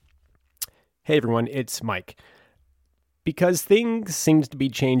Hey everyone, it's Mike. Because things seems to be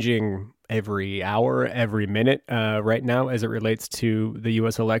changing every hour, every minute right now as it relates to the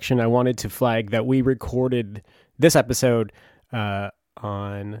U.S. election, I wanted to flag that we recorded this episode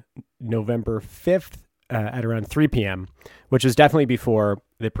on November 5th at around 3 p.m., which is definitely before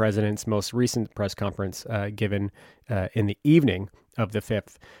the president's most recent press conference given in the evening of the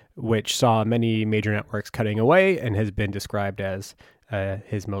 5th, which saw many major networks cutting away and has been described as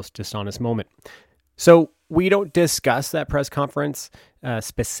his most dishonest moment. So we don't discuss that press conference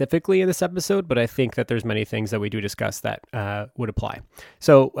specifically in this episode, but I think that there's many things that we do discuss that would apply.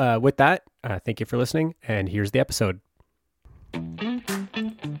 So with that, thank you for listening, and here's the episode.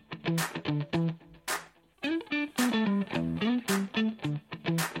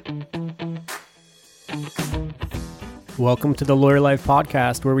 Welcome to the Lawyer Life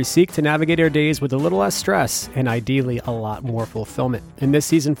Podcast, where we seek to navigate our days with a little less stress and ideally a lot more fulfillment. In this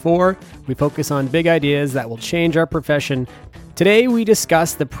season 4, we focus on big ideas that will change our profession. Today, we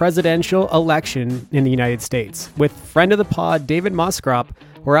discuss the presidential election in the United States. With friend of the pod, David Moskrop,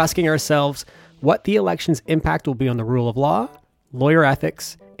 we're asking ourselves what the election's impact will be on the rule of law, lawyer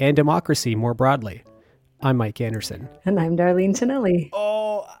ethics, and democracy more broadly. I'm Mike Anderson. And I'm Darlene Tonelli.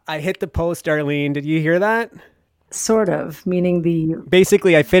 Oh, I hit the post, Darlene. Did you hear that? Sort of, meaning the...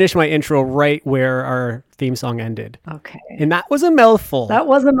 Basically, I finished my intro right where our theme song ended. Okay. And that was a mouthful. That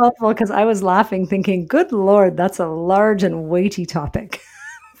was a mouthful because I was laughing thinking, good Lord, that's a large and weighty topic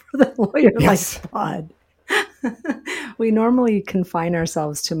for the Lawyer Life pod. We normally confine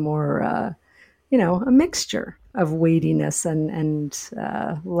ourselves to more, a mixture of weightiness and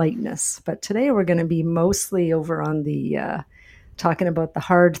lightness. But today we're going to be mostly over on the talking about the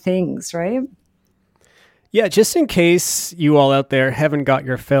hard things, right? Yeah, just in case you all out there haven't got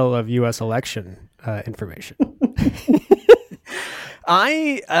your fill of U.S. election information.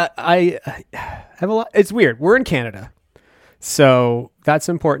 I have a lot. It's weird. We're in Canada. So that's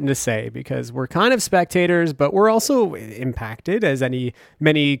important to say because we're kind of spectators, but we're also impacted as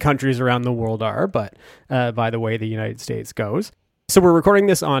many countries around the world are, but by the way the United States goes. So we're recording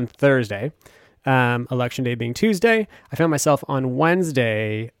this on Thursday. Election day being Tuesday. I found myself on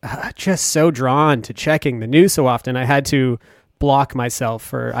Wednesday just so drawn to checking the news so often. I had to block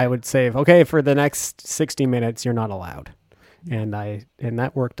myself I would say, okay, for the next 60 minutes, you're not allowed. And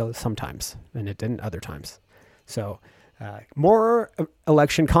that worked sometimes and it didn't other times. So more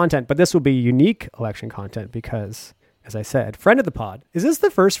election content, but this will be unique election content because, as I said, friend of the pod. Is this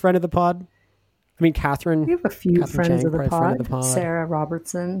the first friend of the pod? I mean, Catherine. We have a few friends Chang, of the pod. Sarah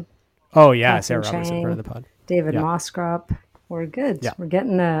Robertson. Oh, yeah, Catherine Sarah Robertson, friend of the pod. David Moskrop. We're good. Yeah. We're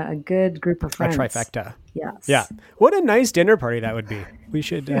getting a good group of friends. A trifecta. Yes. Yeah. What a nice dinner party that would be. We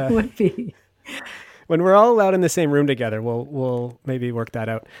should... it would be. When we're all out in the same room together, we'll maybe work that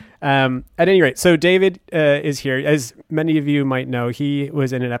out. At any rate, so David is here. As many of you might know, he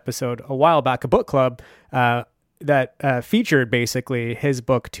was in an episode a while back, a book club, that featured basically his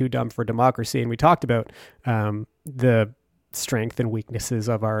book, Too Dumb for Democracy. And we talked about the strength and weaknesses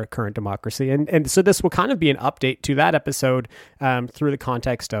of our current democracy. And so this will kind of be an update to that episode through the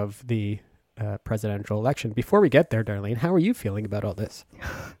context of the presidential election. Before we get there, Darlene, how are you feeling about all this?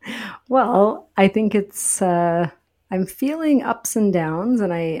 Well, I think it's, I'm feeling ups and downs.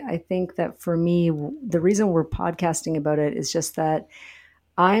 And I think that for me, the reason we're podcasting about it is just that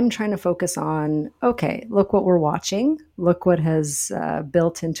I'm trying to focus on, okay, look what we're watching. Look what has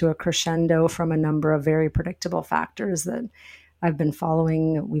built into a crescendo from a number of very predictable factors that I've been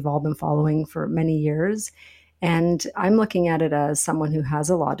following, we've all been following for many years. And I'm looking at it as someone who has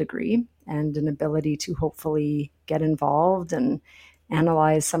a law degree and an ability to hopefully get involved and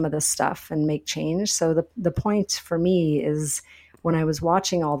analyze some of this stuff and make change. So the point for me is when I was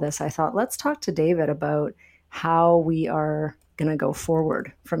watching all this, I thought, let's talk to David about how we are going to go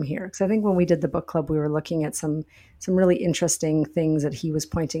forward from here. Because I think when we did the book club, we were looking at some really interesting things that he was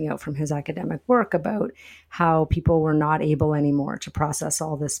pointing out from his academic work about how people were not able anymore to process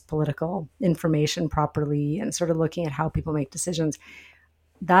all this political information properly and sort of looking at how people make decisions.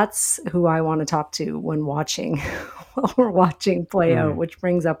 That's who I want to talk to when watching, while we're watching play out, which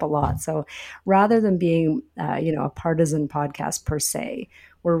brings up a lot. So rather than being, a partisan podcast per se,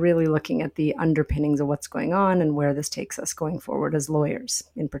 we're really looking at the underpinnings of what's going on and where this takes us going forward as lawyers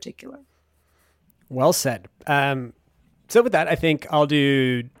in particular. Well said. So with that, I think I'll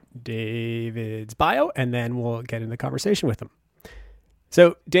do David's bio and then we'll get into the conversation with him.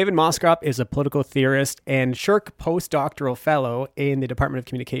 So David Moskrop is a political theorist and Shirk postdoctoral fellow in the Department of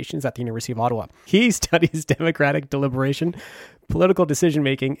Communications at the University of Ottawa. He studies democratic deliberation, political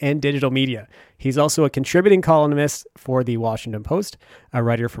decision-making, and digital media. He's also a contributing columnist for the Washington Post, a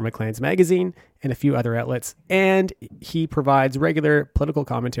writer for Maclean's Magazine, and a few other outlets. And he provides regular political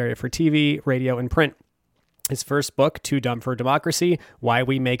commentary for TV, radio, and print. His first book, Too Dumb for Democracy, Why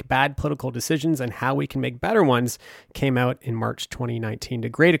We Make Bad Political Decisions and How We Can Make Better Ones, came out in March 2019 to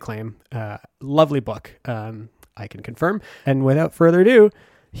great acclaim. Lovely book, I can confirm. And without further ado,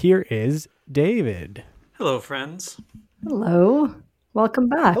 here is David. Hello, friends. Hello. Welcome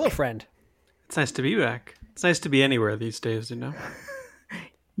back. Hello, friend. It's nice to be back. It's nice to be anywhere these days, you know?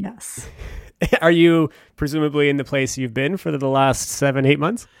 Yes. Are you presumably in the place you've been for the last 7-8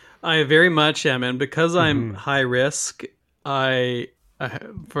 months? I very much am, and because I'm high risk, because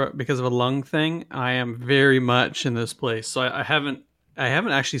of a lung thing, I am very much in this place. So I haven't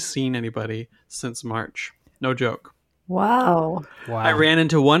actually seen anybody since March. No joke. Wow. I ran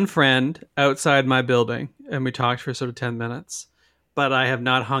into one friend outside my building, and we talked for sort of 10 minutes. But I have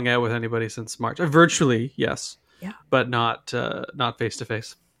not hung out with anybody since March. Virtually, yes. Yeah. But not face to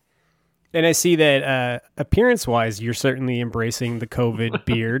face. And I see that appearance-wise, you're certainly embracing the COVID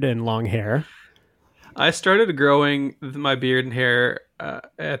beard and long hair. I started growing my beard and hair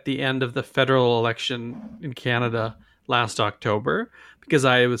at the end of the federal election in Canada last October because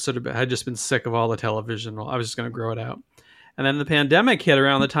I had just been sick of all the television. I was just going to grow it out. And then the pandemic hit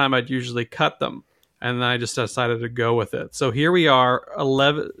around the time I'd usually cut them. And then I just decided to go with it. So here we are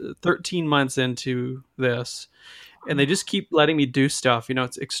 13 months into this. And they just keep letting me do stuff. You know,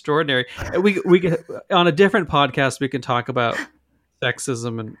 it's extraordinary. We on a different podcast, we can talk about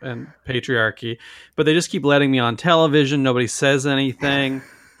sexism and patriarchy, but they just keep letting me on television. Nobody says anything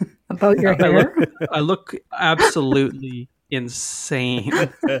about your hair. I look absolutely insane,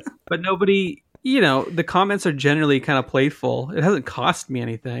 but nobody, you know, the comments are generally kind of playful. It hasn't cost me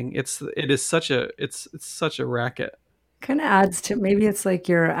anything. It's such a racket. Kind of adds to, maybe it's like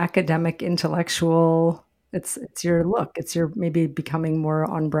your academic Intellectual. It's your look. It's your maybe becoming more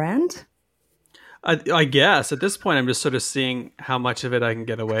on brand. I guess at this point, I'm just sort of seeing how much of it I can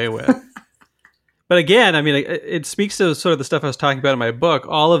get away with. But again, I mean, it speaks to sort of the stuff I was talking about in my book.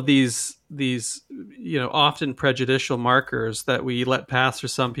 All of these, you know, often prejudicial markers that we let pass for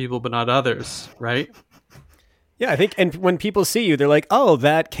some people, but not others, right? Yeah, I think, and when people see you, they're like, "Oh,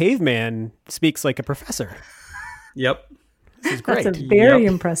 that caveman speaks like a professor." Yep. This is great. That's a very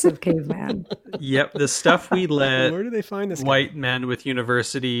impressive caveman. Yep. The stuff we let where do they find this white men with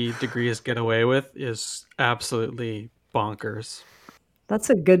university degrees get away with is absolutely bonkers.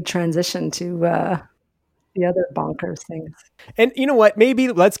 That's a good transition to the other bonkers things. And you know what? Maybe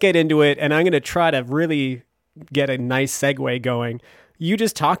let's get into it. And I'm going to try to really get a nice segue going. You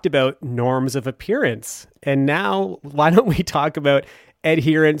just talked about norms of appearance. And now why don't we talk about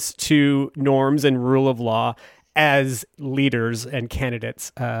adherence to norms and rule of law as leaders and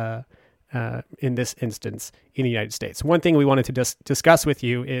candidates in this instance in the United States. One thing we wanted to discuss with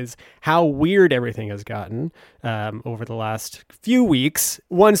you is how weird everything has gotten over the last few weeks.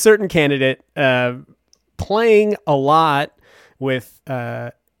 One certain candidate playing a lot with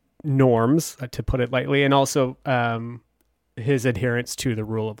norms, to put it lightly, and also his adherence to the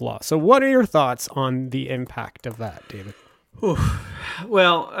rule of law. So what are your thoughts on the impact of that, David? Oof.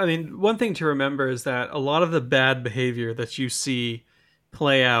 Well, I mean, one thing to remember is that a lot of the bad behavior that you see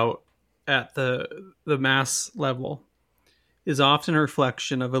play out at the mass level is often a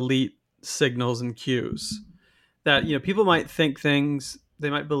reflection of elite signals and cues. That, you know, people might think things, they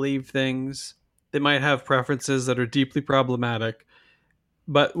might believe things, they might have preferences that are deeply problematic,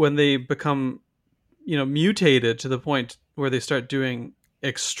 but when they become, you know, mutated to the point where they start doing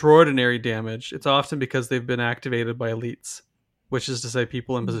extraordinary damage, it's often because they've been activated by elites, which is to say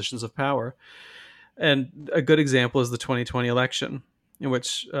people in positions of power. And a good example is the 2020 election, in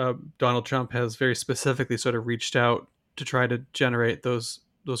which Donald Trump has very specifically sort of reached out to try to generate those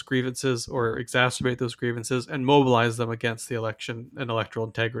grievances or exacerbate those grievances and mobilize them against the election and electoral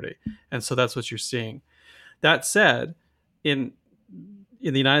integrity. And so that's what you're seeing. That said, in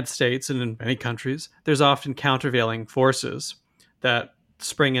the United States and in many countries, there's often countervailing forces that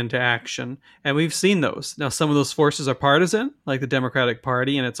spring into action. And we've seen those. Now, some of those forces are partisan, like the Democratic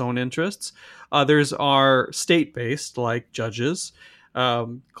Party and its own interests. Others are state-based, like judges,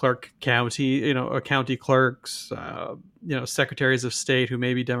 clerk county, county clerks, secretaries of state who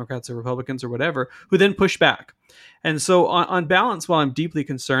may be Democrats or Republicans or whatever, who then push back. And so on balance, while I'm deeply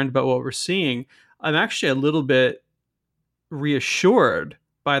concerned about what we're seeing, I'm actually a little bit reassured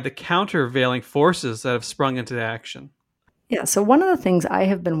by the countervailing forces that have sprung into action. Yeah. So one of the things I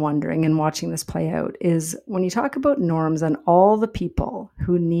have been wondering and watching this play out is when you talk about norms and all the people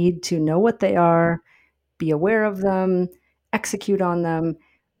who need to know what they are, be aware of them, execute on them,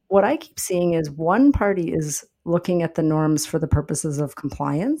 what I keep seeing is one party is looking at the norms for the purposes of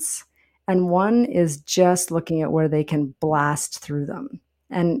compliance, and one is just looking at where they can blast through them.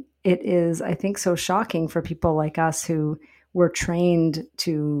 And it is, I think, so shocking for people like us who were trained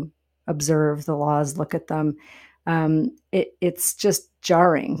to observe the laws, look at them. It's just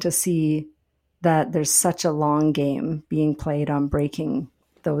jarring to see that there's such a long game being played on breaking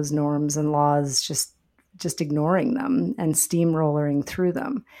those norms and laws, just ignoring them and steamrolling through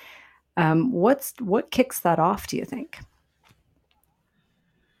them. What kicks that off, do you think?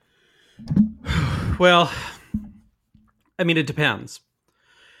 Well, I mean, it depends.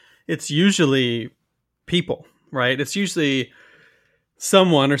 It's usually people, right? It's usually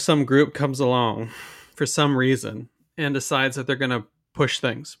someone or some group comes along for some reason and decides that they're going to push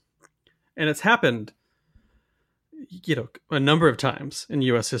things. And it's happened, a number of times in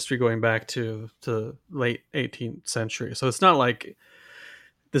U.S. history going back to the late 18th century. So it's not like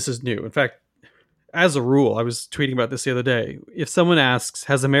this is new. In fact, as a rule, I was tweeting about this the other day. If someone asks,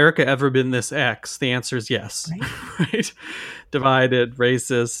 has America ever been this X? The answer is yes. Right? Divided,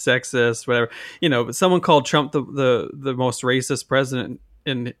 racist, sexist, whatever. But someone called Trump the most racist president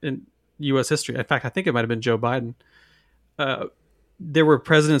in U.S. history. In fact, I think it might have been Joe Biden. There were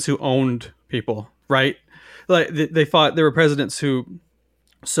presidents who owned people, right? Like they fought. There were presidents who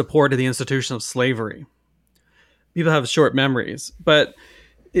supported the institution of slavery. People have short memories, but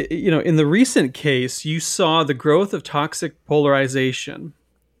in the recent case, you saw the growth of toxic polarization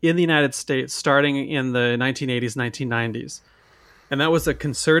in the United States starting in the 1980s, 1990s. And that was a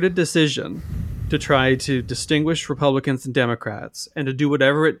concerted decision to try to distinguish Republicans and Democrats and to do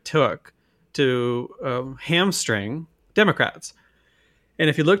whatever it took to hamstring Democrats. And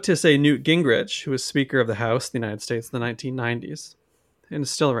if you look to, say, Newt Gingrich, who was Speaker of the House of the United States in the 1990s and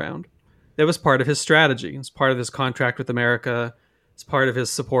is still around, that was part of his strategy. It's part of his contract with America. It's part of his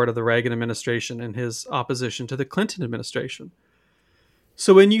support of the Reagan administration and his opposition to the Clinton administration.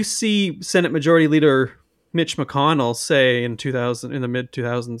 So when you see Senate Majority Leader Mitch McConnell say in the mid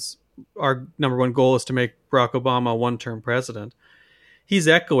 2000s, our number one goal is to make Barack Obama a one-term president, he's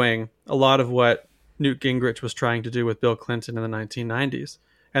echoing a lot of what Newt Gingrich was trying to do with Bill Clinton in the 1990s.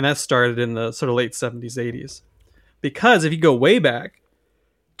 And that started in the sort of late 70s, 80s. Because if you go way back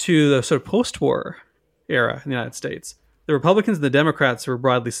to the sort of post-war era in the United States, the Republicans and the Democrats were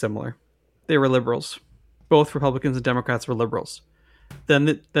broadly similar. They were liberals. Both Republicans and Democrats were liberals.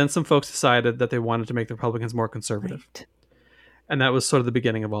 Then some folks decided that they wanted to make the Republicans more conservative. Right. And that was sort of the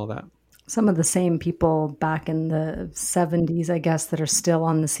beginning of all that. Some of the same people back in the 70s, I guess, that are still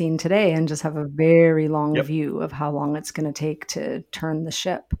on the scene today and just have a very long view of how long it's going to take to turn the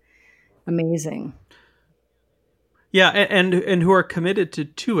ship. Amazing. Yeah, and who are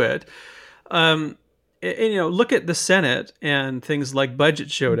committed to it. Look at the Senate and things like budget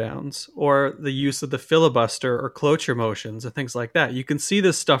showdowns or the use of the filibuster or cloture motions and things like that. You can see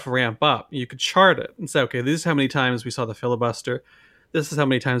this stuff ramp up. You could chart it and say, okay, this is how many times we saw the filibuster. This is how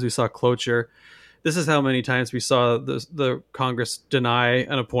many times we saw cloture. This is how many times we saw the Congress deny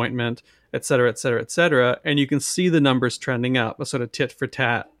an appointment, et cetera, et cetera, et cetera. And you can see the numbers trending up, a sort of tit for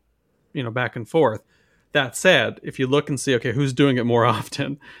tat, back and forth. That said, if you look and see, okay, who's doing it more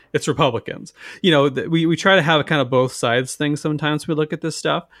often, it's Republicans. We try to have a kind of both sides thing sometimes we look at this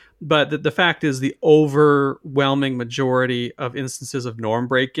stuff. But the fact is the overwhelming majority of instances of norm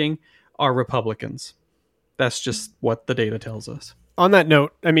breaking are Republicans. That's just what the data tells us. On that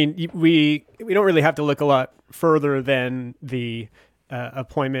note, I mean, we don't really have to look a lot further than the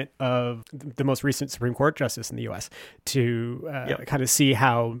appointment of the most recent Supreme Court justice in the U.S. to kind of see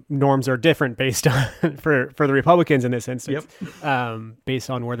how norms are different based on for the Republicans in this instance, based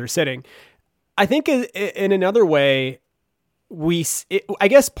on where they're sitting. I think in another way, I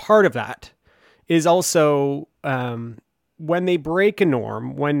guess part of that is also when they break a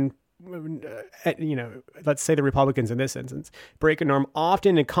norm, when let's say the Republicans in this instance break a norm,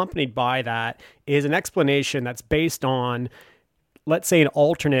 often accompanied by that is an explanation that's based on, let's say, an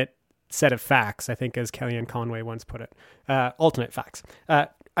alternate set of facts, I think, as Kellyanne Conway once put it, alternate facts. I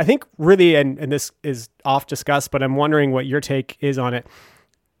think really, and this is off discussed, but I'm wondering what your take is on it.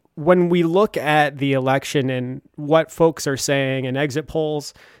 When we look at the election and what folks are saying in exit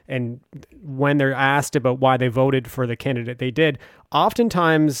polls, and when they're asked about why they voted for the candidate they did,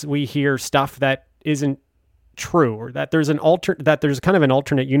 oftentimes we hear stuff that isn't true, or that there's kind of an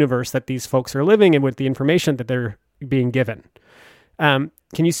alternate universe that these folks are living in with the information that they're being given. Can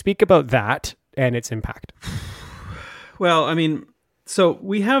you speak about that and its impact? Well, I mean, so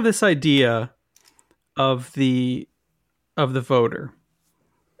we have this idea of the voter.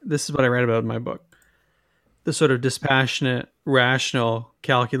 This is what I write about in my book. The sort of dispassionate, rational,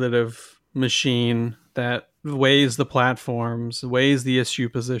 calculative machine that weighs the platforms, weighs the issue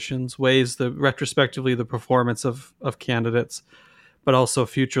positions, weighs the retrospectively the performance of candidates, but also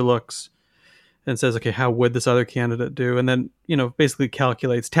future looks, and says, okay, how would this other candidate do? And then, basically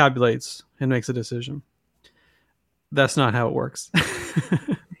calculates, tabulates, and makes a decision. That's not how it works.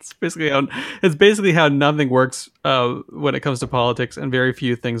 It's basically how nothing works when it comes to politics, and very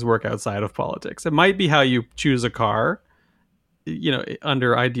few things work outside of politics. It might be how you choose a car,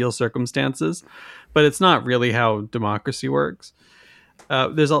 under ideal circumstances, but it's not really how democracy works.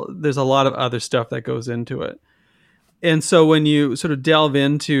 There's a lot of other stuff that goes into it, and so when you sort of delve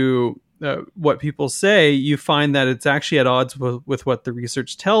into what people say, you find that it's actually at odds with what the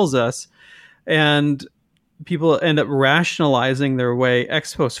research tells us, and people end up rationalizing their way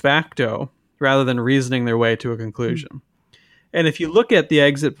ex post facto rather than reasoning their way to a conclusion. Mm-hmm. And if you look at the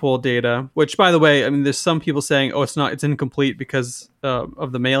exit poll data, which, by the way, I mean, there's some people saying, oh, it's incomplete because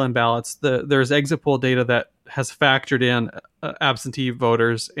of the mail-in ballots. There's exit poll data that has factored in absentee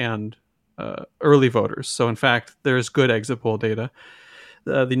voters and early voters. So, in fact, there's good exit poll data.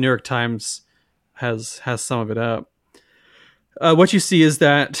 The New York Times has some of it up. What you see is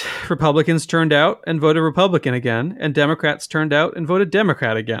that Republicans turned out and voted Republican again, and Democrats turned out and voted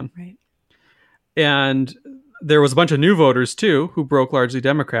Democrat again. Right. And there was a bunch of new voters, too, who broke largely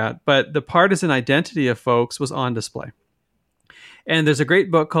Democrat, but the partisan identity of folks was on display. And there's a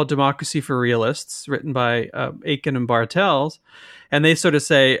great book called Democracy for Realists, written by Akin and Bartels, and they sort of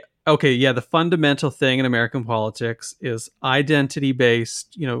say, okay, yeah, the fundamental thing in American politics is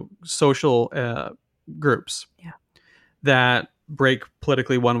identity-based, social groups. Yeah. That break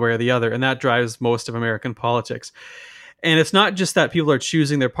politically one way or the other, and that drives most of American politics. And it's not just that people are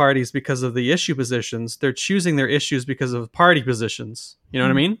choosing their parties because of the issue positions; they're choosing their issues because of party positions. You know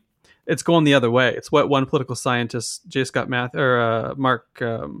what I mean? It's going the other way. It's what one political scientist, Mark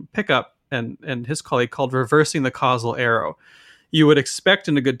Pickup, and his colleague called reversing the causal arrow. You would expect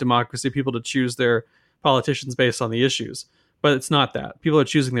in a good democracy people to choose their politicians based on the issues, but it's not that. People are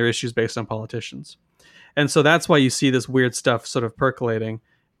choosing their issues based on politicians. And so that's why you see this weird stuff sort of percolating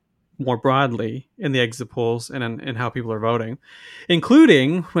more broadly in the exit polls and in how people are voting,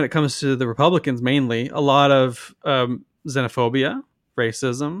 including when it comes to the Republicans, mainly a lot of xenophobia,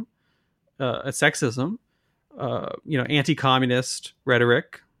 racism, sexism, anti-communist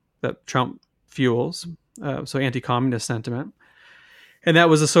rhetoric that Trump fuels. So anti-communist sentiment. And that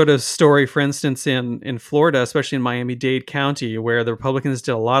was a sort of story, for instance, in Florida, especially in Miami-Dade County, where the Republicans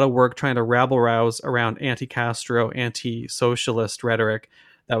did a lot of work trying to rabble-rouse around anti-Castro, anti-socialist rhetoric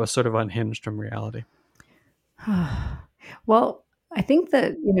that was sort of unhinged from reality. Well, I think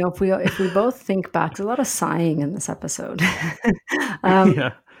that, if we both think back, there's a lot of sighing in this episode.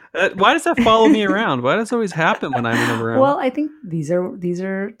 Yeah. Why does that follow me around? Why does it always happen when I'm in a room? Well, I think these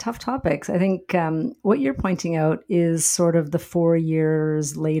are tough topics. I think what you're pointing out is sort of the 4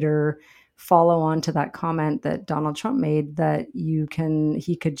 years later follow on to that comment that Donald Trump made that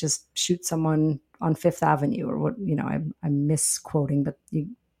he could just shoot someone on Fifth Avenue or what, I'm misquoting, but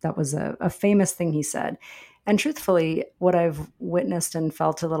that was a famous thing he said. And truthfully, what I've witnessed and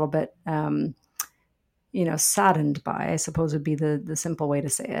felt a little bit saddened by, I suppose would be the simple way to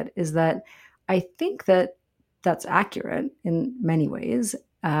say it, is that I think that that's accurate in many ways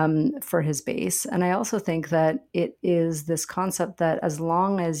for his base. And I also think that it is this concept that as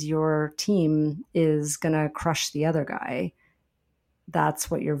long as your team is going to crush the other guy, that's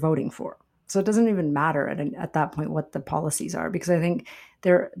what you're voting for. So it doesn't even matter at that point what the policies are, because I think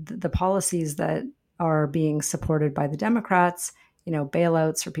the policies that are being supported by the Democrats,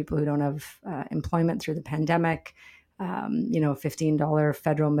 bailouts for people who don't have employment through the pandemic, $15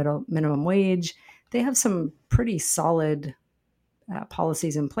 federal minimum wage. They have some pretty solid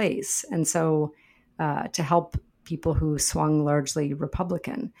policies in place. And so to help people who swung largely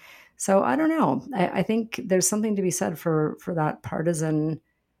Republican. So I don't know. I think there's something to be said for that partisan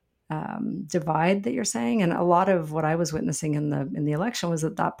divide that you're saying. And a lot of what I was witnessing in the election was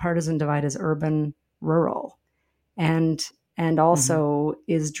that partisan divide is urban, rural, and also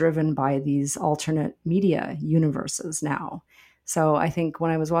is driven by these alternate media universes now. So I think when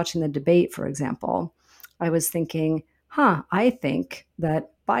I was watching the debate, for example, I was thinking, I think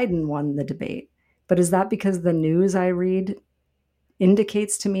that Biden won the debate. But is that because the news I read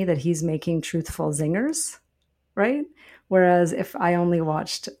indicates to me that he's making truthful zingers, right? Whereas if I only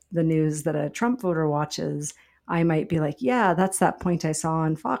watched the news that a Trump voter watches, I might be like, yeah, that's that point I saw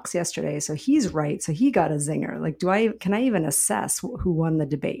on Fox yesterday. So he's right. So he got a zinger. Like, can I even assess who won the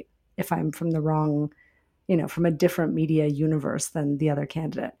debate if I'm from the wrong, from a different media universe than the other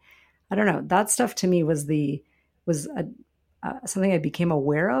candidate? I don't know. That stuff to me was something I became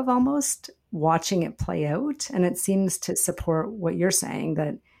aware of almost watching it play out. And it seems to support what you're saying,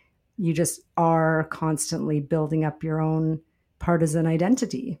 that you just are constantly building up your own partisan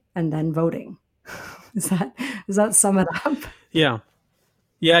identity and then voting. Does that sum it up? Yeah.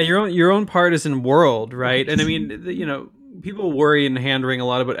 Your own partisan world, right? And I mean, people worry and hand wring a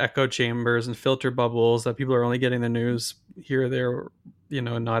lot about echo chambers and filter bubbles, that people are only getting the news here, there,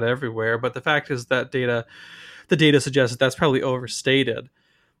 not everywhere. But the fact is that the data suggests that that's probably overstated.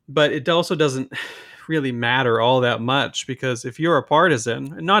 But it also doesn't really matter all that much, because if you're a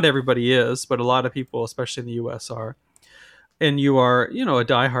partisan, and not everybody is, but a lot of people, especially in the US, are, and you are, a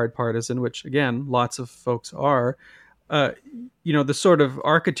diehard partisan, which again, lots of folks are, the sort of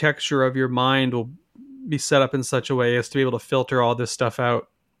architecture of your mind will be set up in such a way as to be able to filter all this stuff out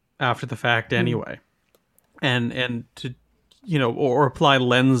after the fact anyway. And to, or apply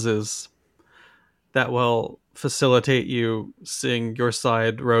lenses that will facilitate you seeing your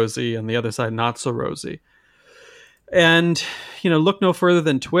side rosy and the other side not so rosy. And, look no further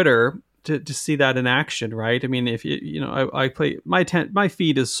than Twitter to see that in action, right? I mean, if I play my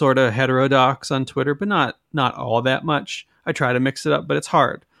feed is sort of heterodox on Twitter, but not all that much. I try to mix it up, but it's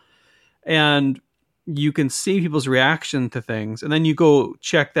hard. And you can see people's reaction to things, and then you go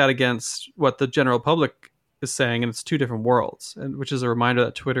check that against what the general public is saying, and it's two different worlds, and which is a reminder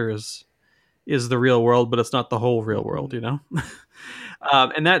that Twitter is the real world, but it's not the whole real world,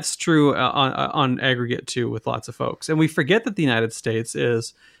 and that's true on aggregate too with lots of folks. And we forget that the United States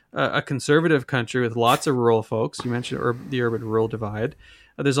is a conservative country with lots of rural folks. You mentioned the urban-rural divide.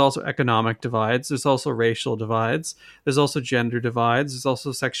 There's also economic divides. There's also racial divides. There's also gender divides. There's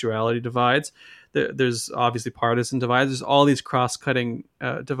also sexuality divides. There's obviously partisan divides. There's all these cross-cutting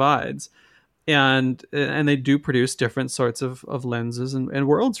divides. And they do produce different sorts of lenses and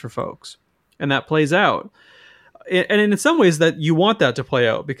worlds for folks. And that plays out. And in some ways that you want that to play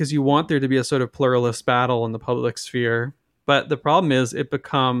out, because you want there to be a sort of pluralist battle in the public sphere. But the problem is it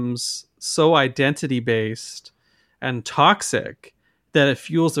becomes so identity-based and toxic that it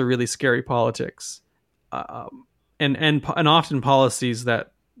fuels a really scary politics, and often policies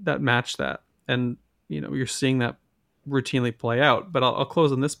that match that. And you're seeing that routinely play out. But I'll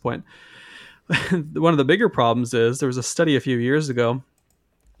close on this point. One of the bigger problems is there was a study a few years ago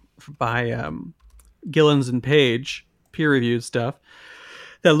by Gillens and Page, peer-reviewed stuff,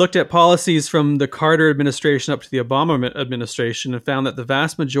 that looked at policies from the Carter administration up to the Obama administration, and found that the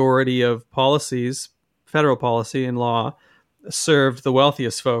vast majority of policies, federal policy and law, served the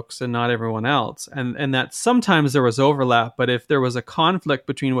wealthiest folks and not everyone else. And that sometimes there was overlap, but if there was a conflict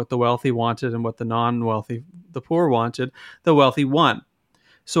between what the wealthy wanted and what the non-wealthy, the poor wanted, the wealthy won.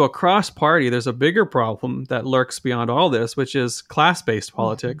 So across party, there's a bigger problem that lurks beyond all this, which is class-based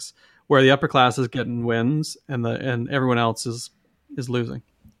politics, where the upper class is getting wins and everyone else is losing.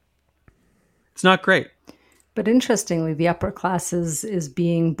 It's not great. But interestingly, the upper class is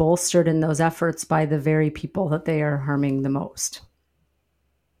being bolstered in those efforts by the very people that they are harming the most.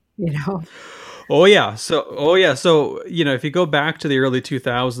 Oh yeah. So if you go back to the early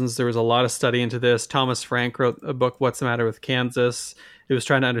 2000s, there was a lot of study into this. Thomas Frank wrote a book, What's the Matter with Kansas? It was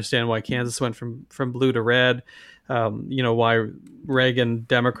trying to understand why Kansas went from blue to red. Why Reagan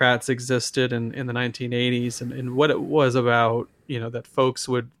Democrats existed in the 1980s, and what it was about, that folks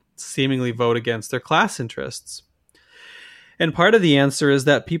would seemingly vote against their class interests. And part of the answer is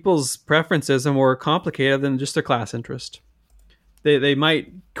that people's preferences are more complicated than just their class interest. They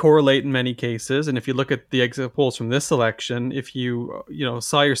might correlate in many cases. And if you look at the exit polls from this election, if you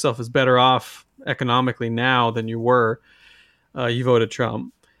saw yourself as better off economically now than you were, you voted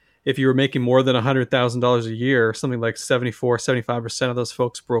Trump. If you were making more than $100,000 a year, something like 75% of those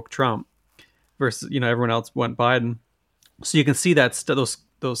folks broke Trump, versus everyone else went Biden. So you can see that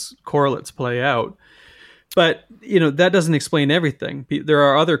those correlates play out. But that doesn't explain everything. There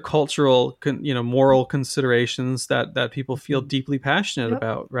are other cultural, moral considerations that people feel deeply passionate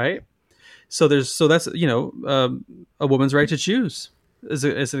about, right? So that's a woman's right to choose is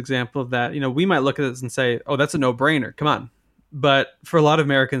an example of that. We might look at this and say, oh, that's a no-brainer. Come on. But for a lot of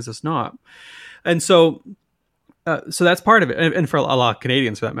Americans, it's not. And so that's part of it. And for a lot of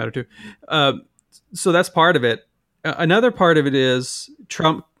Canadians, for that matter, too. So that's part of it. Another part of it is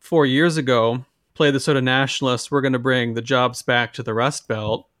Trump 4 years ago played the sort of nationalist, we're going to bring the jobs back to the Rust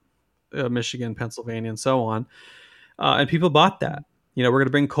Belt, Michigan, Pennsylvania, and so on. And people bought that. You know, we're going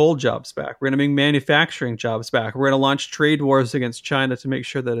to bring coal jobs back. We're going to bring manufacturing jobs back. We're going to launch trade wars against China to make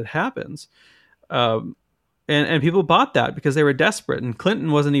sure that it happens. And people bought that because they were desperate. And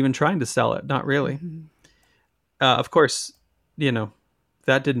Clinton wasn't even trying to sell it. Not really. Mm-hmm. Of course, you know,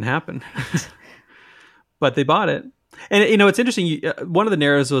 that didn't happen. But they bought it. And, you know, it's interesting. One of the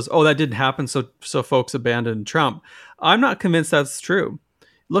narratives was, oh, that didn't happen, so folks abandoned Trump. I'm not convinced that's true.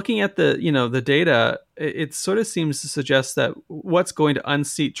 Looking at the, you know, the data, it sort of seems to suggest that what's going to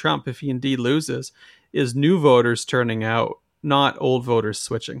unseat Trump if he indeed loses is new voters turning out, not old voters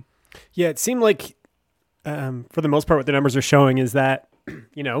switching. Yeah, it seemed like, for the most part, what the numbers are showing is that,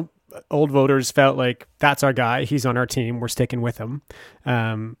 you know, old voters felt like that's our guy. He's on our team. We're sticking with him.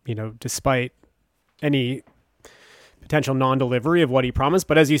 You know, despite any potential non-delivery of what he promised.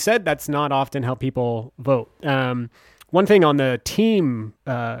 But as you said, that's not often how people vote. One thing on the team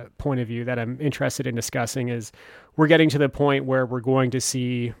point of view that I'm interested in discussing is we're getting to the point where we're going to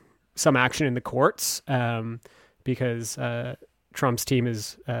see some action in the courts because Trump's team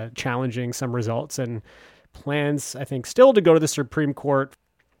is challenging some results and plans, I think, still to go to the Supreme Court.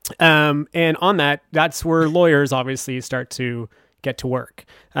 And on that, that's where lawyers obviously start to get to work.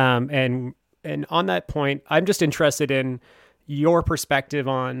 And on that point, I'm just interested in your perspective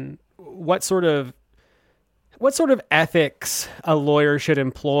on what sort of ethics a lawyer should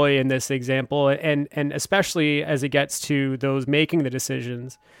employ in this example, and especially as it gets to those making the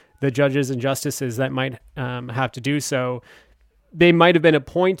decisions, the judges and justices that might have to do so. They might have been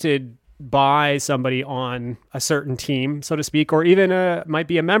appointed by somebody on a certain team, so to speak, or even might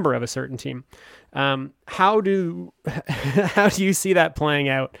be a member of a certain team. How do you see that playing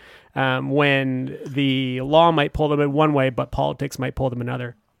out when the law might pull them in one way, but politics might pull them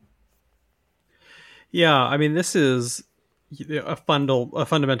another? Yeah, I mean, this is a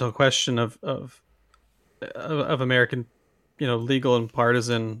fundamental question of American, you know, legal and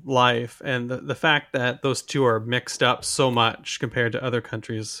partisan life, and the fact that those two are mixed up so much compared to other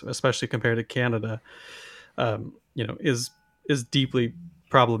countries, especially compared to Canada, you know, is deeply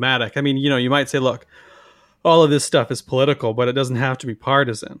problematic. I mean, you know, you might say, look, all of this stuff is political, but it doesn't have to be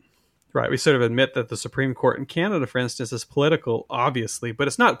partisan. Right. We sort of admit that the Supreme Court in Canada, for instance, is political, obviously, but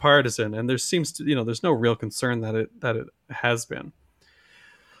it's not partisan. And there seems to, you know, there's no real concern that it has been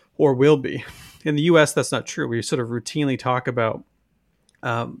or will be. In the U.S., that's not true. We sort of routinely talk about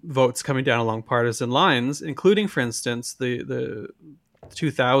votes coming down along partisan lines, including, for instance, the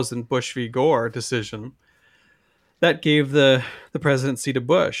 2000 Bush v. Gore decision that gave the presidency to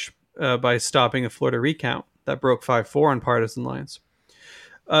Bush by stopping a Florida recount that broke 5-4 on partisan lines.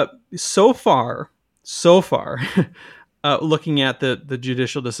 So far, looking at the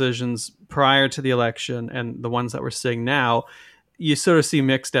judicial decisions prior to the election and the ones that we're seeing now, you sort of see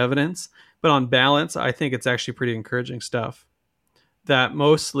mixed evidence. But on balance, I think it's actually pretty encouraging stuff. That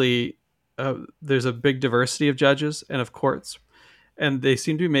mostly there's a big diversity of judges and of courts, and they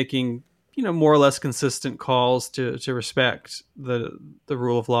seem to be making, you know, more or less consistent calls to respect the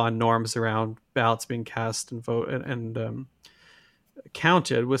rule of law and norms around ballots being cast and vote and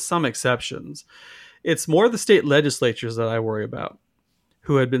counted, with some exceptions. It's more the state legislatures that I worry about,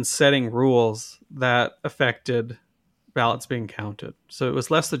 who had been setting rules that affected ballots being counted. So it was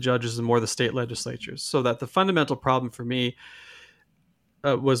less the judges and more the state legislatures. So that the fundamental problem for me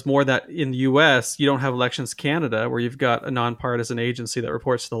was more that in the U.S., you don't have Elections Canada, where you've got a nonpartisan agency that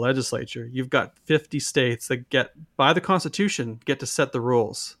reports to the legislature. You've got 50 states that get, by the Constitution, get to set the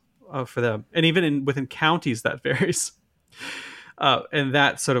rules for them. And even within counties, that varies. And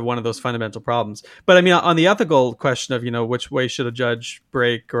that's sort of one of those fundamental problems. But I mean, on the ethical question of, you know, which way should a judge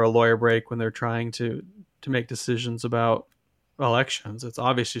break or a lawyer break when they're trying to make decisions about elections, it's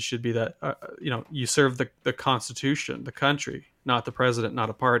obviously should be that, you know, you serve the Constitution, the country, not the president, not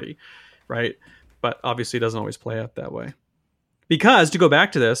a party, right? But obviously it doesn't always play out that way. Because, to go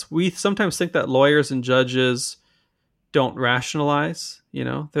back to this, we sometimes think that lawyers and judges don't rationalize, you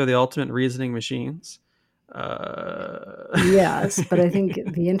know, they're the ultimate reasoning machines. Yes, but I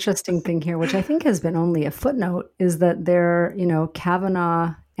think the interesting thing here, which I think has been only a footnote, is that they're, you know,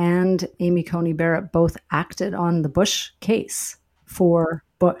 Kavanaugh and Amy Coney Barrett both acted on the Bush case for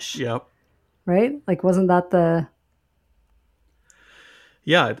Bush. Yep. Right? Like, wasn't that the...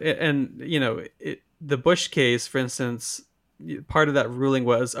 Yeah. And, you know, the Bush case, for instance, part of that ruling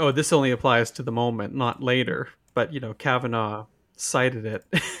was, oh, this only applies to the moment, not later. But, you know, Kavanaugh cited it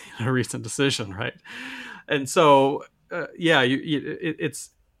in a recent decision, right? And so, yeah, it's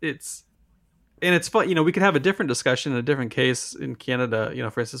fun. You know, we could have a different discussion in a different case in Canada, you know,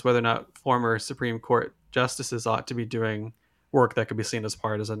 for instance, whether or not former Supreme Court justices ought to be doing work that could be seen as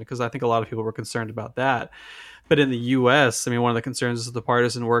partisan, because I think a lot of people were concerned about that. But in the U.S., I mean, one of the concerns is the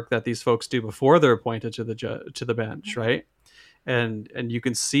partisan work that these folks do before they're appointed to the bench, right? And you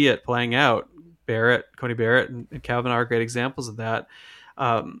can see it playing out. Coney Barrett, and Kavanaugh are great examples of that.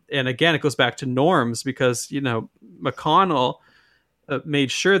 And again, it goes back to norms, because McConnell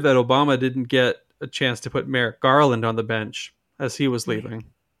made sure that Obama didn't get a chance to put Merrick Garland on the bench as he was leaving.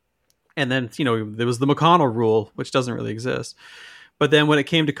 And then, there was the McConnell rule, which doesn't really exist. But then when it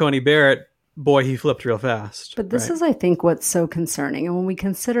came to Coney Barrett, boy, he flipped real fast. But this is, I think, what's so concerning. And when we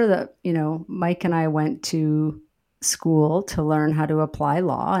consider that, Mike and I went to school to learn how to apply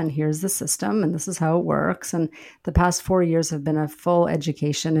law, and here's the system, and this is how it works. And the past 4 years have been a full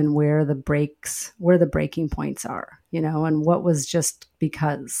education in where the breaking points are, and what was just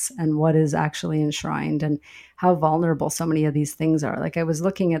because, and what is actually enshrined, and how vulnerable so many of these things are. Like, I was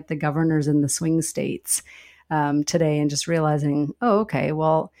looking at the governors in the swing states today and just realizing, oh, okay,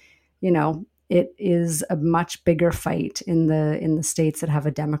 well, it is a much bigger fight in the states that have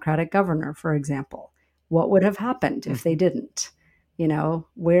a Democratic governor, for example. What would have happened if they didn't?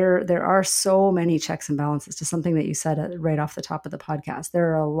 Where there are so many checks and balances, to something that you said right off the top of the podcast.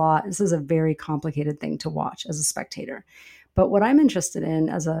 There are a lot. This is a very complicated thing to watch as a spectator. But what I'm interested in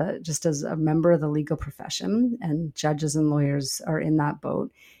as a member of the legal profession, and judges and lawyers are in that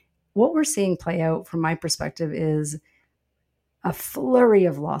boat, what we're seeing play out from my perspective is a flurry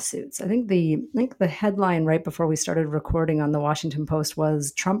of lawsuits. I think the headline right before we started recording on the Washington Post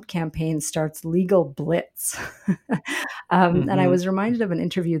was Trump campaign starts legal blitz. And I was reminded of an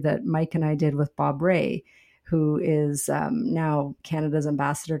interview that Mike and I did with Bob Rae, who is now Canada's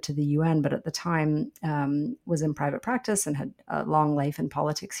ambassador to the UN, but at the time was in private practice and had a long life in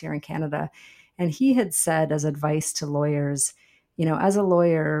politics here in Canada. And he had said, as advice to lawyers, as a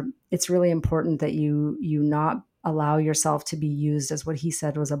lawyer, it's really important that you not allow yourself to be used as what he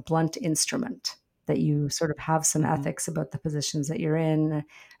said was a blunt instrument, that you sort of have some ethics about the positions that you're in or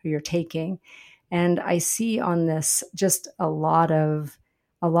you're taking. And I see on this just a lot of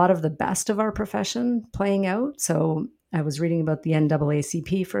the best of our profession playing out. So I was reading about the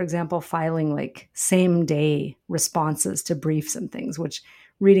NAACP, for example, filing like same day responses to briefs and things, which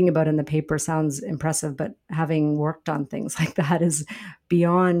reading about in the paper sounds impressive, but having worked on things like that is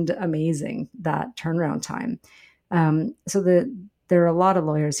beyond amazing, that turnaround time. So there are a lot of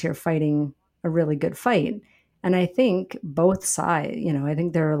lawyers here fighting a really good fight. And I think both sides, I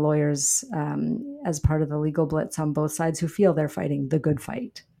think there are lawyers as part of the legal blitz on both sides who feel they're fighting the good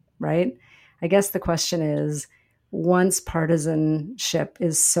fight, right? I guess the question is, once partisanship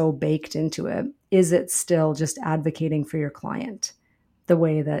is so baked into it, is it still just advocating for your client the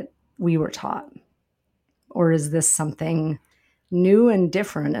way that we were taught? Or is this something new and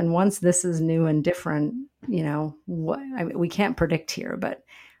different? And once this is new and different, we can't predict here, but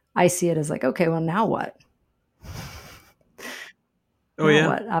I see it as like, okay, well, now what?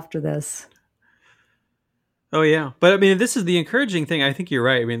 What after this? Oh yeah. But I mean, this is the encouraging thing. I think you're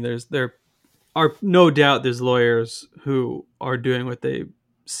right. I mean, there are no doubt there's lawyers who are doing what they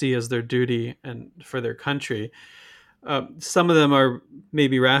see as their duty and for their country. Some of them are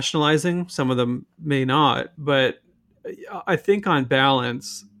maybe rationalizing, some of them may not, but I think on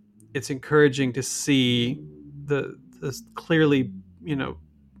balance, it's encouraging to see the clearly,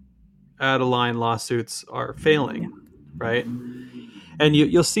 out of line lawsuits are failing, right? And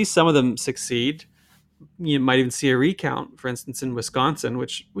you'll see some of them succeed. You might even see a recount, for instance, in Wisconsin,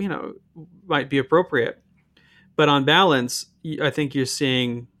 which might be appropriate. But on balance, I think you're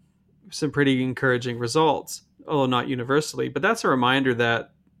seeing some pretty encouraging results, although not universally. But that's a reminder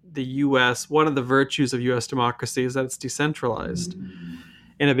that the U.S., one of the virtues of U.S. democracy is that it's decentralized.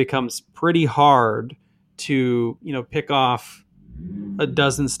 And it becomes pretty hard to, pick off a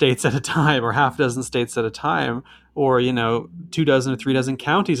dozen states at a time or half a dozen states at a time, or, 2 dozen or 3 dozen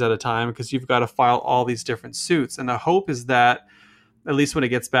counties at a time, because you've got to file all these different suits. And the hope is that, at least when it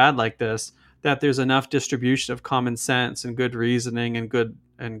gets bad like this, that there's enough distribution of common sense and good reasoning and good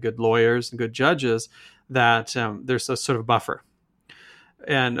lawyers and good judges that there's a sort of buffer.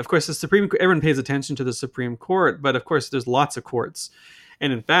 And of course, everyone pays attention to the Supreme Court, but of course, there's lots of courts.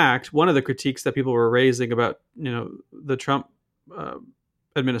 And in fact, one of the critiques that people were raising about, the Trump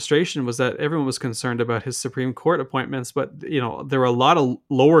administration was that everyone was concerned about his Supreme Court appointments, but there were a lot of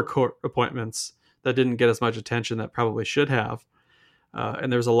lower court appointments that didn't get as much attention that probably should have,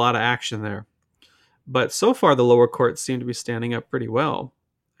 and there was a lot of action there. But so far, the lower courts seem to be standing up pretty well,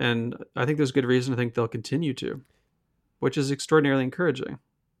 and I think there's good reason to think they'll continue to, which is extraordinarily encouraging.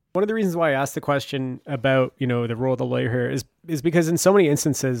 One of the reasons why I asked the question about, the role of the lawyer here is because in so many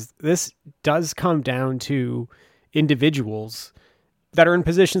instances, this does come down to individuals that are in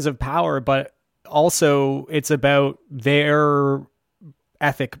positions of power, but also it's about their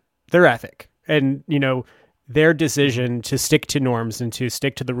ethic, and, their decision to stick to norms and to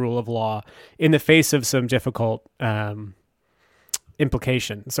stick to the rule of law in the face of some difficult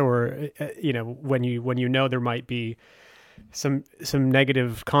implications, or when you know there might be some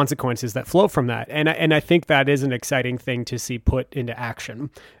negative consequences that flow from that, and I think that is an exciting thing to see put into action,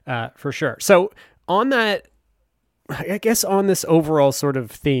 for sure. So on that, I guess on this overall sort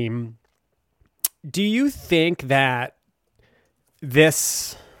of theme, do you think that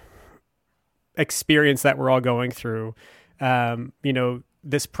this experience that we're all going through,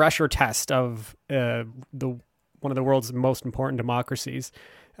 this pressure test of one of the world's most important democracies,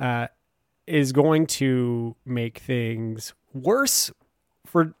 is going to make things worse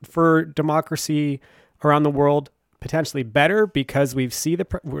for democracy around the world, potentially better, because we've seen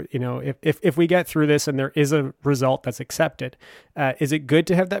if we get through this and there is a result that's accepted, is it good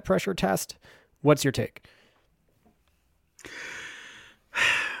to have that pressure test? What's your take?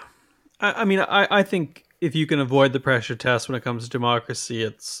 I think if you can avoid the pressure test when it comes to democracy,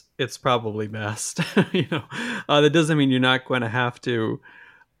 it's probably best. That doesn't mean you're not going to have to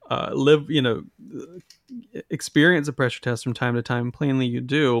experience a pressure test from time to time. Plainly, you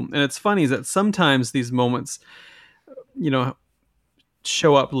do. And it's funny is that sometimes these moments,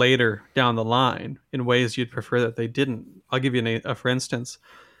 show up later down the line in ways you'd prefer that they didn't. I'll give you for instance.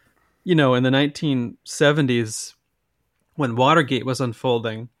 In the 1970s, when Watergate was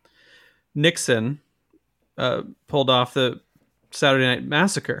unfolding, Nixon pulled off the Saturday Night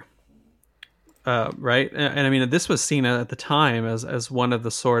Massacre, right? And this was seen at the time as one of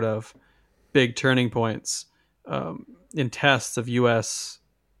the sort of big turning points in tests of U.S.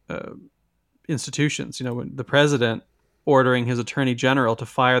 Institutions. When the president ordering his attorney general to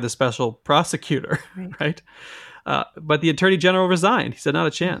fire the special prosecutor, right? But the attorney general resigned. He said, not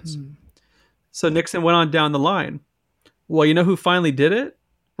a chance. Mm-hmm. So Nixon went on down the line. Well, you know who finally did it?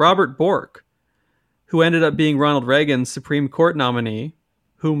 Robert Bork, who ended up being Ronald Reagan's Supreme Court nominee,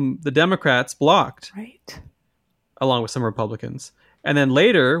 whom the Democrats blocked, right, along with some Republicans. And then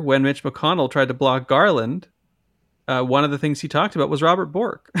later, when Mitch McConnell tried to block Garland, one of the things he talked about was Robert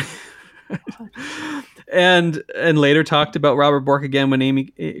Bork. and later talked about Robert Bork again when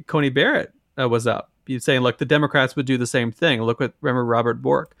Coney Barrett was up. You'd saying, look, the Democrats would do the same thing. Remember Robert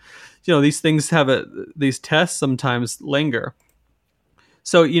Bork. These things these tests sometimes linger.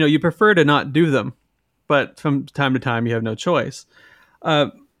 So, you prefer to not do them, but from time to time you have no choice.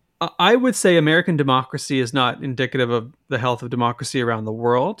 I would say American democracy is not indicative of the health of democracy around the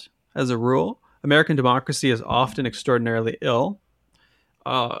world as a rule. American democracy is often extraordinarily ill.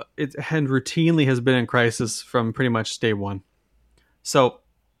 It routinely has been in crisis from pretty much day one. So,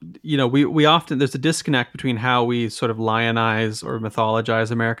 we often, there's a disconnect between how we sort of lionize or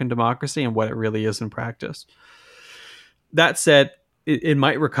mythologize American democracy and what it really is in practice. That said, it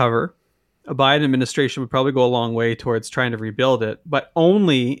might recover. A Biden administration would probably go a long way towards trying to rebuild it, but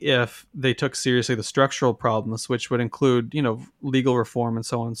only if they took seriously the structural problems, which would include, legal reform and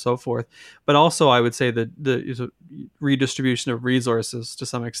so on and so forth. But also, I would say the redistribution of resources to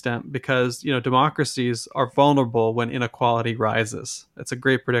some extent, because, democracies are vulnerable when inequality rises. That's a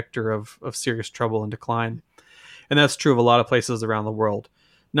great predictor of serious trouble and decline. And that's true of a lot of places around the world.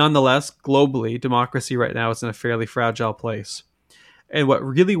 Nonetheless, globally, democracy right now is in a fairly fragile place. And what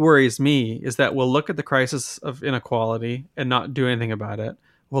really worries me is that we'll look at the crisis of inequality and not do anything about it.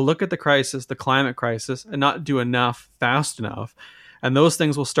 We'll look at the crisis, the climate crisis, and not do enough fast enough. And those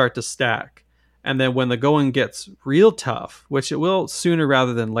things will start to stack. And then when the going gets real tough, which it will sooner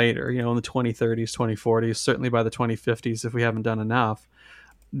rather than later, in the 2030s, 2040s, certainly by the 2050s, if we haven't done enough,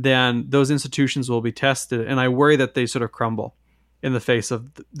 then those institutions will be tested. And I worry that they sort of crumble in the face of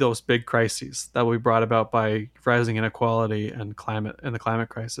those big crises that will be brought about by rising inequality and the climate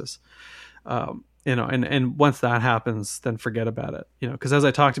crisis. And once that happens, then forget about it. Because as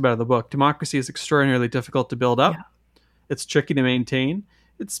I talked about in the book, democracy is extraordinarily difficult to build up. Yeah. It's tricky to maintain.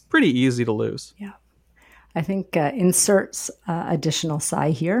 It's pretty easy to lose. Yeah. I think inserts additional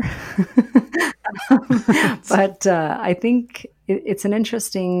sigh here. But I think it's an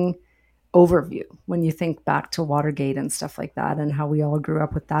interesting overview when you think back to Watergate and stuff like that, and how we all grew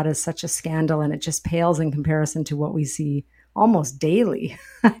up with that as such a scandal, and it just pales in comparison to what we see almost daily.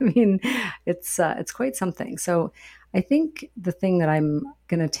 I mean, it's quite something. So I think the thing that I'm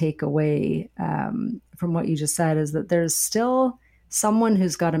going to take away from what you just said is that there's still someone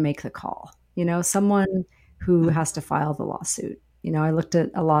who's got to make the call, someone who has to file the lawsuit. I looked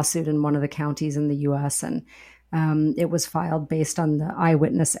at a lawsuit in one of the counties in the US, and it was filed based on the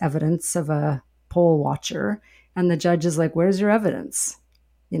eyewitness evidence of a poll watcher. And the judge is like, where's your evidence?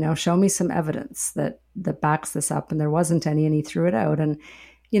 Show me some evidence that backs this up. And there wasn't any, and he threw it out. And,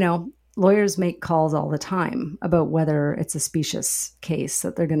 lawyers make calls all the time about whether it's a specious case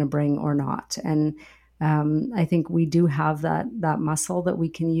that they're going to bring or not. And I think we do have that muscle that we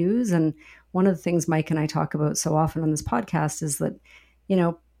can use. And one of the things Mike and I talk about so often on this podcast is that,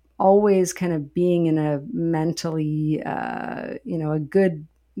 always kind of being in a mentally, a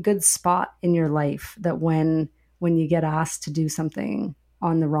good spot in your life, that when you get asked to do something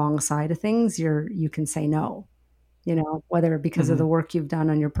on the wrong side of things, you can say no, whether because of the work you've done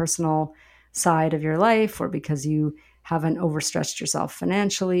on your personal side of your life, or because you haven't overstretched yourself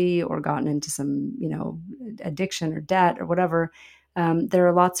financially or gotten into some, addiction or debt or whatever. There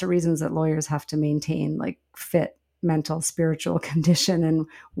are lots of reasons that lawyers have to maintain like fit mental, spiritual condition. And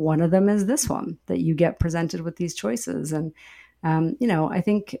one of them is this one, that you get presented with these choices. And, I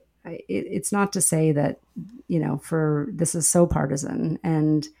think it's not to say that, for this is so partisan,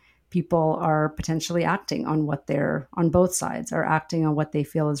 and people are potentially acting on on both sides are acting on what they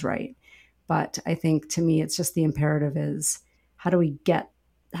feel is right. But I think, to me, it's just the imperative is, how do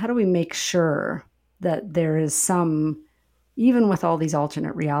we make sure that there is some, even with all these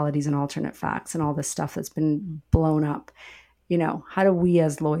alternate realities and alternate facts and all this stuff that's been blown up, how do we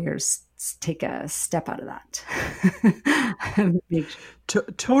as lawyers take a step out of that?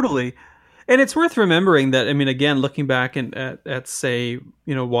 Totally. And it's worth remembering that, I mean, again, looking back at say,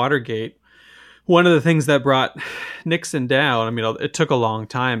 Watergate, one of the things that brought Nixon down, I mean, it took a long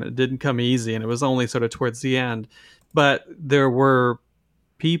time. It didn't come easy, and it was only sort of towards the end. But there were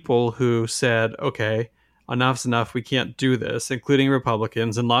people who said, okay, enough's enough. We can't do this, including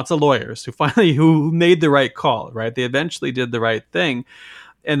Republicans and lots of lawyers who made the right call, right? They eventually did the right thing,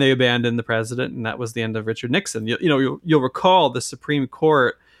 and they abandoned the president, and that was the end of Richard Nixon. You'll recall the Supreme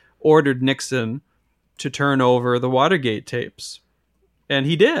Court ordered Nixon to turn over the Watergate tapes, and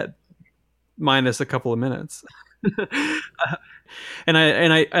he did, minus a couple of minutes. And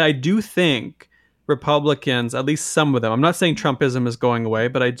I do think Republicans, at least some of them, I'm not saying Trumpism is going away,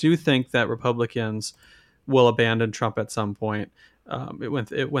 but I do think that Republicans will abandon Trump at some point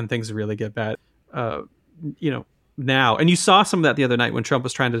when things really get bad. Now, and you saw some of that the other night when Trump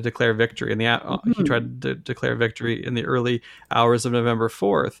was trying to declare victory, and he tried to declare victory in the early hours of November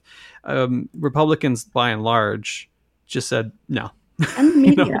 4th. Republicans, by and large, just said no. And the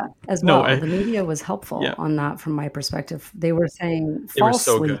media as well. The media was helpful on that from my perspective. They were saying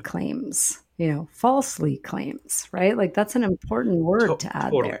falsely claims, falsely claims, right? Like, that's an important word to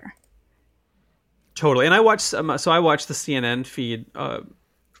add there. Totally. And I watched the CNN feed,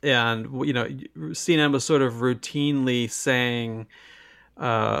 and CNN was sort of routinely saying,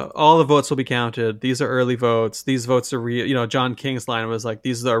 all the votes will be counted. These are early votes. These votes are real. John King's line was like,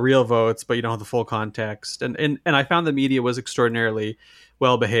 these are real votes, but you don't have the full context. And I found the media was extraordinarily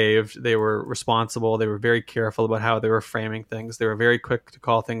well behaved. They were responsible. They were very careful about how they were framing things. They were very quick to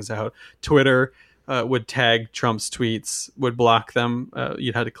call things out. Twitter would tag Trump's tweets, would block them.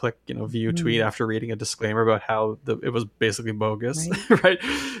 You had to click, view tweet after reading a disclaimer about how it was basically bogus, right?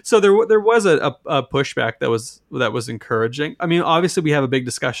 So there was a pushback that was encouraging. I mean, obviously we have a big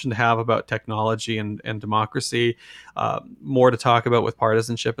discussion to have about technology and democracy, more to talk about with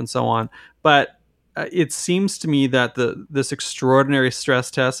partisanship and so on. But it seems to me that this extraordinary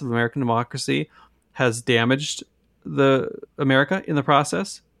stress test of American democracy has damaged America in the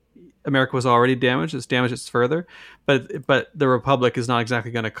process. America was already damaged. It's damaged it further, but the republic is not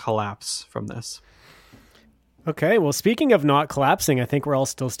exactly going to collapse from this. Okay, well, speaking of not collapsing, I think we're all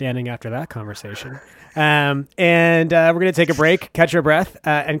still standing after that conversation. And we're going to take a break, catch our breath,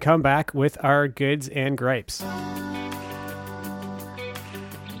 and come back with our goods and gripes.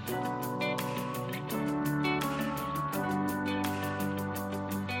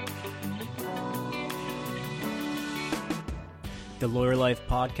 The Lawyer Life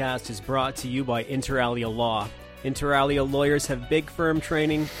podcast is brought to you by Inter Alia Law. Inter Alia lawyers have big firm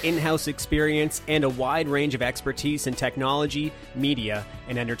training, in-house experience, and a wide range of expertise in technology, media,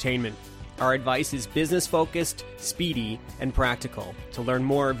 and entertainment. Our advice is business-focused, speedy, and practical. To learn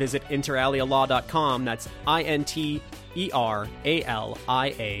more, visit interalialaw.com. That's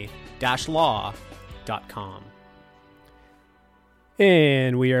INTERALIA-law.com.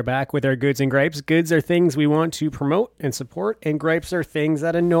 And we are back with our goods and gripes. Goods are things we want to promote and support, and gripes are things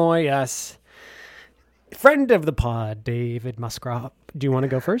that annoy us. Friend of the pod, David Muskrop. Do you want to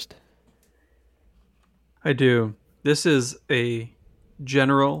go first? I do. This is a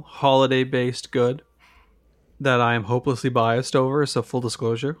general holiday-based good that I am hopelessly biased over, so full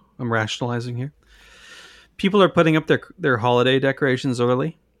disclosure, I'm rationalizing here. People are putting up their holiday decorations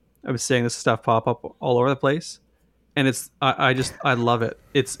early. I was seeing this stuff pop up all over the place, and I love it.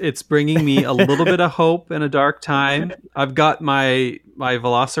 It's bringing me a little bit of hope in a dark time. I've got my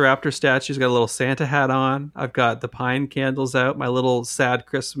Velociraptor statue's got a little Santa hat on. I've got the pine candles out. My little sad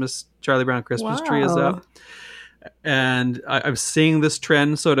Christmas Charlie Brown Christmas tree is up, and I'm seeing this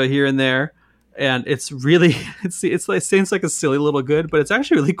trend sort of here and there. And it's really, it seems like a silly little good, but it's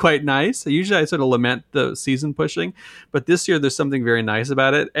actually really quite nice. Usually I sort of lament the season pushing, but this year there's something very nice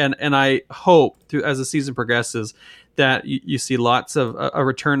about it. And I hope as the season progresses that you see lots of a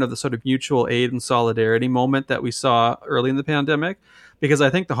return of the sort of mutual aid and solidarity moment that we saw early in the pandemic, because I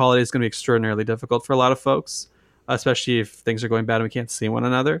think the holiday is going to be extraordinarily difficult for a lot of folks, especially if things are going bad and we can't see one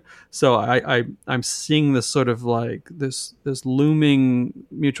another. So I'm seeing this sort of like this looming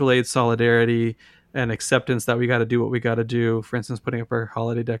mutual aid solidarity and acceptance that we got to do what we got to do. For instance, putting up our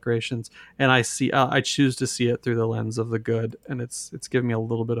holiday decorations, and I choose to see it through the lens of the good, and it's giving me a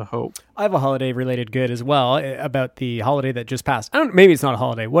little bit of hope. I have a holiday related good as well about the holiday that just passed. Maybe it's not a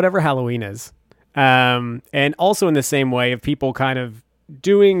holiday, whatever Halloween is, and also in the same way of people kind of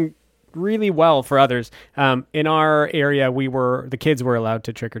doing really well for others. In our area, the kids were allowed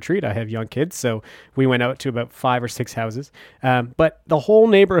to trick or treat. I have young kids, so we went out to about 5 or 6 houses. But the whole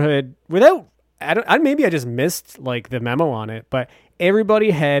neighborhood, maybe I just missed like the memo on it, but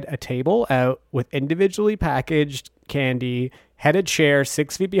everybody had a table out with individually packaged candy, had a chair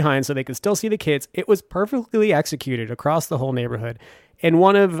 6 feet behind so they could still see the kids. It was perfectly executed across the whole neighborhood. And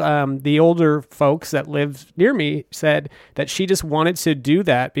one of the older folks that lived near me said that she just wanted to do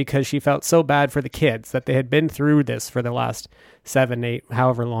that because she felt so bad for the kids, that they had been through this for the last 7, 8,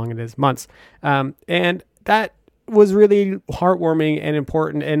 however long it is, months. And that was really heartwarming and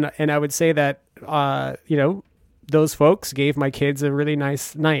important. And I would say that, those folks gave my kids a really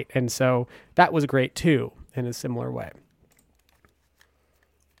nice night. And so that was great too, in a similar way.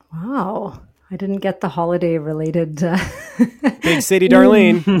 Wow. I didn't get the holiday related Big city,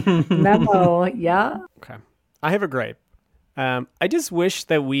 Darlene. memo. Yeah. Okay. I have a gripe. I just wish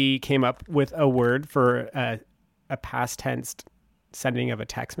that we came up with a word for a past tense sending of a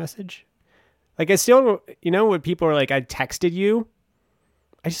text message. Like I still, when people are like, I texted you,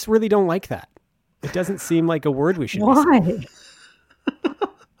 I just really don't like that. It doesn't seem like a word we should Why?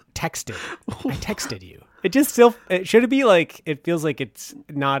 Texted. I texted you. It just still, it should be like, it feels like it's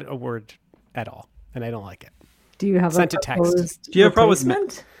not a word at all, and I don't like it. Do you have sent a text? Do you have a problem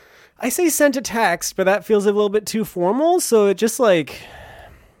with I say sent a text, but that feels a little bit too formal. So it just like,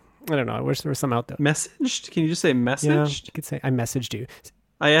 I don't know. I wish there was some out there. Messaged? Can you just say messaged? Yeah, you could say I messaged you.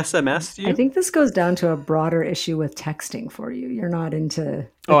 I SMS'd you? I think this goes down to a broader issue with texting for you. You're not into.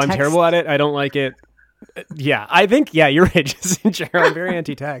 I'm terrible at it. I don't like it. Yeah, I think, you're right, just in general. I'm very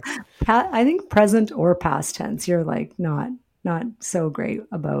anti-text. I think present or past tense, you're like not so great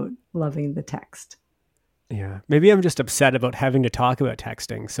about loving the text. Yeah. Maybe I'm just upset about having to talk about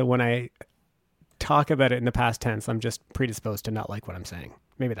texting. So when I talk about it in the past tense, I'm just predisposed to not like what I'm saying.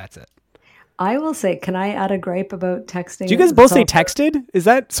 Maybe that's it. I will say, can I add a gripe about texting? Do you guys both say texted? Is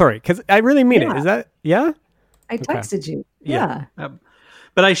that, sorry, because I really mean it. Is that, yeah? I texted you. Yeah.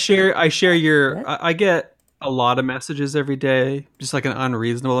 But I share your, I get a lot of messages every day, just like an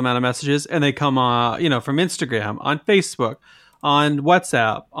unreasonable amount of messages. And they come on, from Instagram, on Facebook, on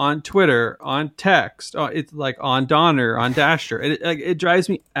WhatsApp, on Twitter, on text. It's like on Donner, on Dasher. It drives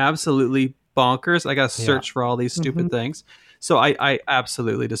me absolutely bonkers. I got to search for all these stupid things. So I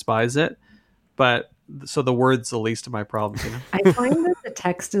absolutely despise it. But so the word's the least of my problems. I find that the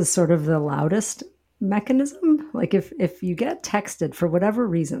text is sort of the loudest mechanism. Like if you get texted for whatever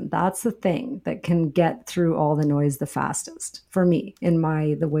reason, that's the thing that can get through all the noise the fastest for me in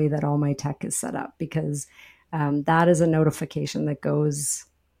the way that all my tech is set up, because that is a notification that goes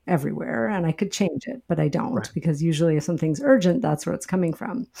everywhere, and I could change it, but I don't, because usually if something's urgent, that's where it's coming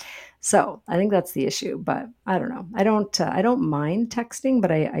from. So I think that's the issue, but I don't know. I don't mind texting,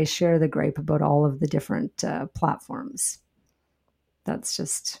 but I share the gripe about all of the different platforms. That's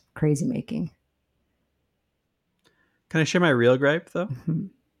just crazy making. Can I share my real gripe, though? Mm-hmm.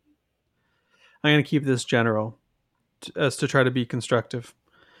 I'm going to keep this general as to try to be constructive.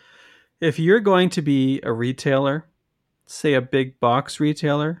 If you're going to be a retailer, say a big box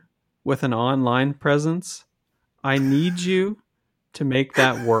retailer with an online presence, I need you to make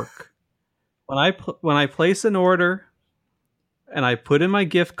that work. When I place an order and I put in my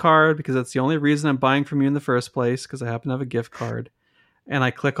gift card, because that's the only reason I'm buying from you in the first place, because I happen to have a gift card, and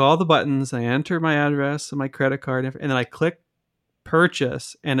I click all the buttons, I enter my address and my credit card, and then I click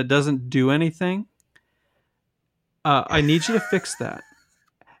purchase and it doesn't do anything, I need you to fix that.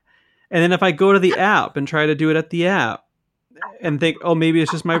 And then if I go to the app and try to do it at the app, and think, oh, maybe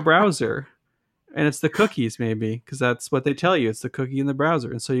it's just my browser. And it's the cookies, maybe, because that's what they tell you. It's the cookie in the browser.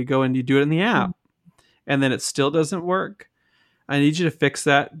 And so you go and you do it in the app, and then it still doesn't work. I need you to fix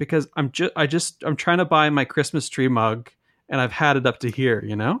that, because I'm trying to buy my Christmas tree mug, and I've had it up to here,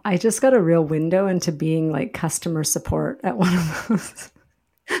 you know? I just got a real window into being like customer support at one of those.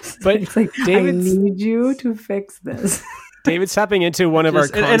 But it's like, I need you to fix this. David's tapping into one of our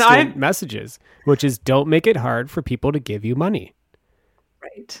constant messages, which is don't make it hard for people to give you money.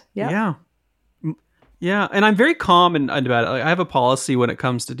 Right. Yeah. Yeah, and I'm very calm and about it. Like, I have a policy when it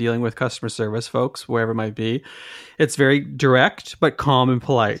comes to dealing with customer service folks, wherever it might be. It's very direct, but calm and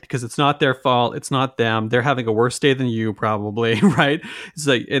polite, because it's not their fault. It's not them. They're having a worse day than you, probably, right? It's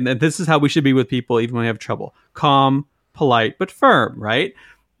like, and this is how we should be with people, even when we have trouble. Calm, polite, but firm, right?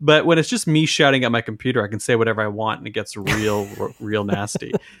 But when it's just me shouting at my computer, I can say whatever I want, and it gets real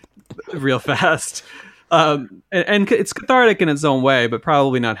nasty, real fast. And it's cathartic in its own way, but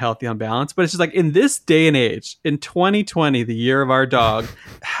probably not healthy on balance. But it's just like, in this day and age, in 2020, the year of our dog,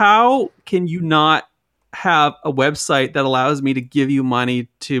 how can you not have a website that allows me to give you money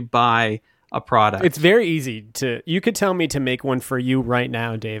to buy a product? It's very easy you could tell me to make one for you right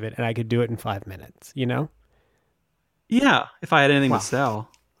now, David, and I could do it in 5 minutes, you know? Yeah, if I had anything to sell.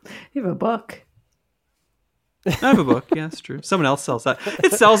 You have a book. I have a book. Yeah, that's true. Someone else sells that.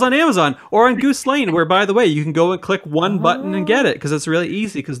 It sells on Amazon or on Goose Lane, where, by the way, you can go and click one button and get it, because it's really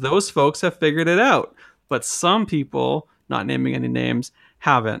easy, because those folks have figured it out. But some people, not naming any names,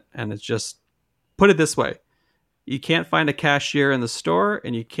 haven't. And it's just, put it this way. You can't find a cashier in the store,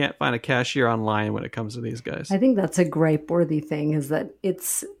 and you can't find a cashier online when it comes to these guys. I think that's a gripe-worthy thing, is that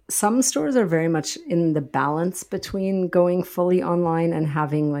some stores are very much in the balance between going fully online and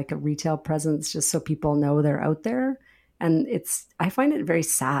having like a retail presence, just so people know they're out there. And I find it very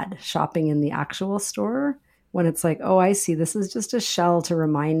sad shopping in the actual store when it's like, oh, I see, this is just a shell to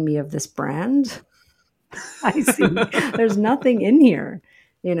remind me of this brand. I see. There's nothing in here.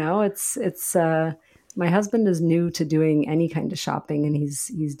 You know, it's my husband is new to doing any kind of shopping, and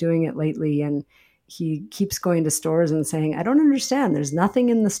he's doing it lately, and he keeps going to stores and saying, I don't understand. There's nothing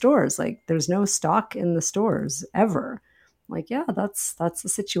in the stores. Like, there's no stock in the stores ever. I'm like, yeah, that's the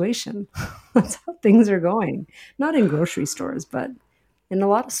situation. That's how things are going. Not in grocery stores, but in a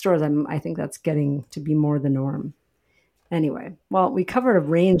lot of stores, I think that's getting to be more the norm. Anyway, well, we covered a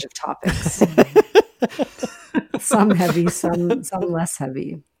range of topics. Some heavy, some less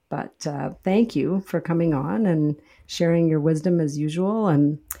heavy. But thank you for coming on and sharing your wisdom as usual.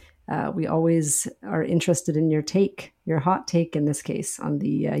 And we always are interested in your hot take in this case, on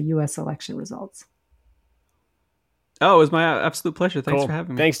the U.S. election results. Oh, it was my absolute pleasure. Thanks for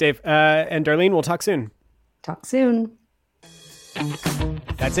having me. Thanks, Dave. And Darlene, we'll talk soon. Talk soon.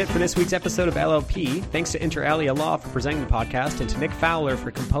 That's it for this week's episode of LLP. Thanks to Inter Alia Law for presenting the podcast, and to Nick Fowler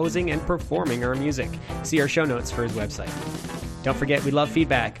for composing and performing our music. See our show notes for his website. Don't forget, we love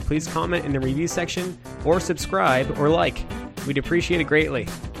feedback. Please comment in the review section, or subscribe, or like. We'd appreciate it greatly.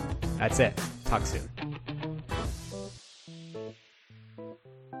 That's it. Talk soon.